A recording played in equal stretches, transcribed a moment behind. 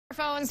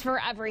Phones for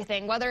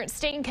everything, whether it's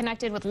staying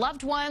connected with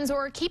loved ones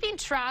or keeping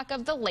track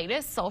of the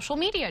latest social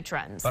media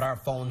trends. But our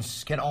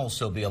phones can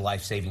also be a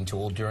life-saving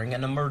tool during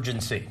an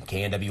emergency.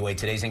 KNWA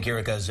Today's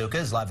Enkirika Azuka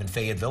is live in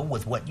Fayetteville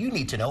with what you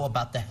need to know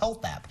about the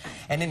Health app.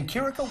 And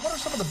Enkirika, what are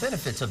some of the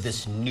benefits of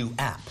this new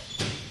app?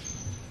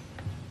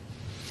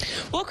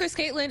 Well, Chris,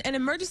 Caitlin, an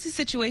emergency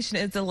situation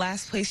is the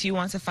last place you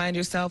want to find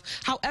yourself.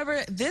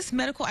 However, this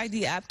medical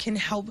ID app can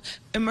help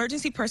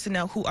emergency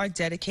personnel who are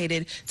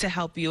dedicated to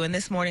help you. And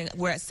this morning,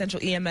 we're at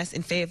Central EMS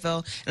in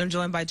Fayetteville, and I'm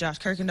joined by Josh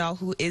Kirkendall,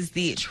 who is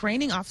the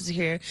training officer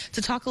here,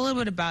 to talk a little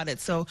bit about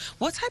it. So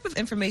what type of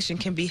information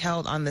can be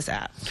held on this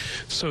app?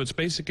 So it's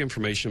basic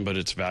information, but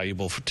it's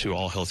valuable to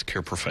all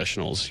healthcare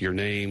professionals. Your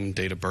name,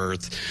 date of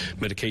birth,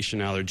 medication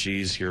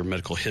allergies, your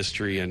medical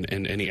history, and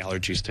any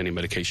allergies to any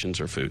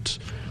medications or foods.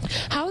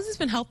 How has this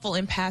been helpful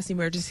in past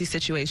emergency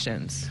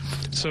situations?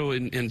 So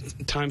in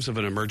times of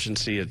an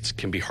emergency, it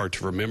can be hard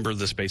to remember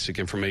this basic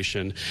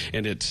information,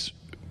 and it's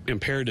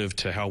imperative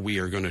to how we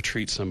are going to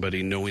treat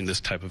somebody knowing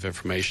this type of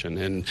information,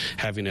 and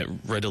having it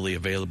readily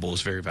available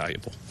is very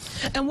valuable.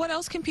 And what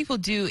else can people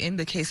do in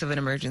the case of an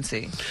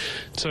emergency?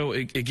 So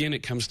again,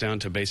 it comes down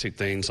to basic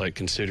things like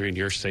considering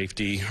your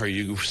safety. Are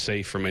you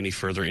safe from any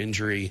further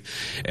injury?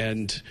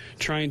 And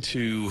trying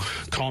to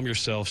calm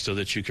yourself so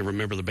that you can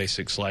remember the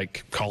basics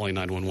like calling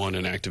 911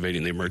 and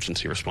activating the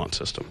emergency response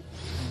system.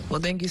 Well,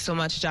 thank you so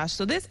much, Josh.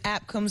 So this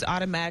app comes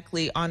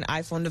automatically on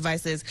iPhone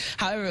devices.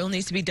 However, it will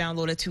need to be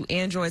downloaded to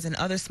Androids and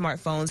other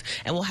smartphones,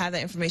 and we'll have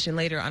that information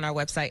later on our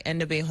website,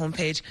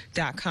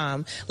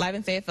 nwahomepage.com. Live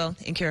in Fayetteville,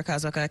 Enkirika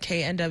Azuka,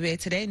 KNWA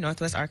Today,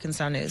 Northwest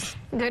Arkansas News.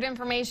 Good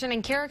information,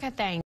 Enkirika. Thanks.